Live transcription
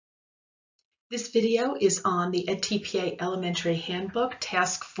This video is on the edTPA Elementary Handbook,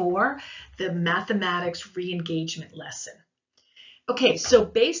 Task 4, the Mathematics Re-engagement lesson. Okay, so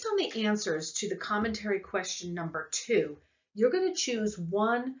based on the answers to the commentary question number 2, you're going to choose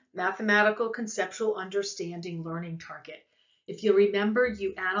one mathematical conceptual understanding learning target. If you remember,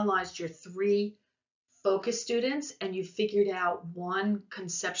 you analyzed your 3 focus students and you figured out one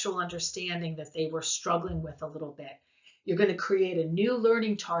conceptual understanding that they were struggling with a little bit. You're going to create a new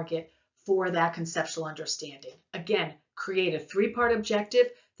learning target for that conceptual understanding. Again, create a 3-part objective: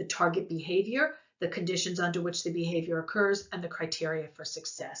 the target behavior, the conditions under which the behavior occurs, and the criteria for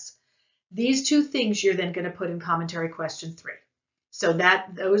success. These 2 things you're then going to put in commentary question 3. So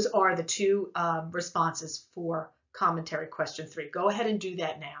those are the 2 responses for commentary question 3. Go ahead and do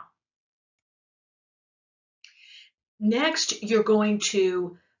that now. Next, you're going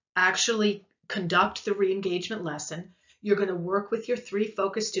to actually conduct the re-engagement lesson. You're going to work with your 3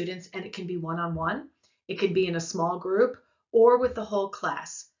 focus students, and it can be one-on-one, it can be in a small group, or with the whole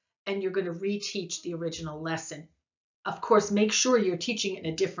class. And you're going to reteach the original lesson. Of course, make sure you're teaching it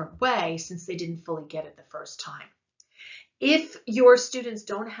in a different way since they didn't fully get it the first time. If your students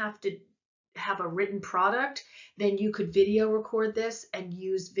don't have to have a written product, then you could video record this and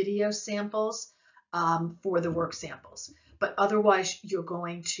use video samples for the work samples. But otherwise, you're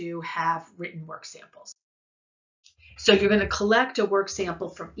going to have written work samples. So you're going to collect a work sample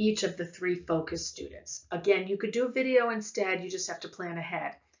from each of the 3 focus students. Again, you could do a video instead, you just have to plan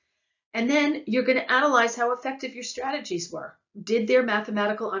ahead. And then you're going to analyze how effective your strategies were. Did their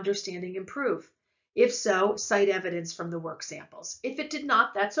mathematical understanding improve? If so, cite evidence from the work samples. If it did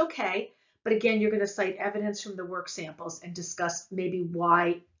not, that's okay. But again, you're going to cite evidence from the work samples and discuss maybe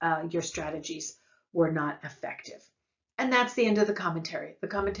why your strategies were not effective. And that's the end of the commentary. The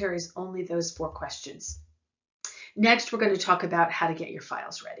commentary is only those 4 questions. Next, we're going to talk about how to get your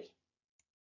files ready.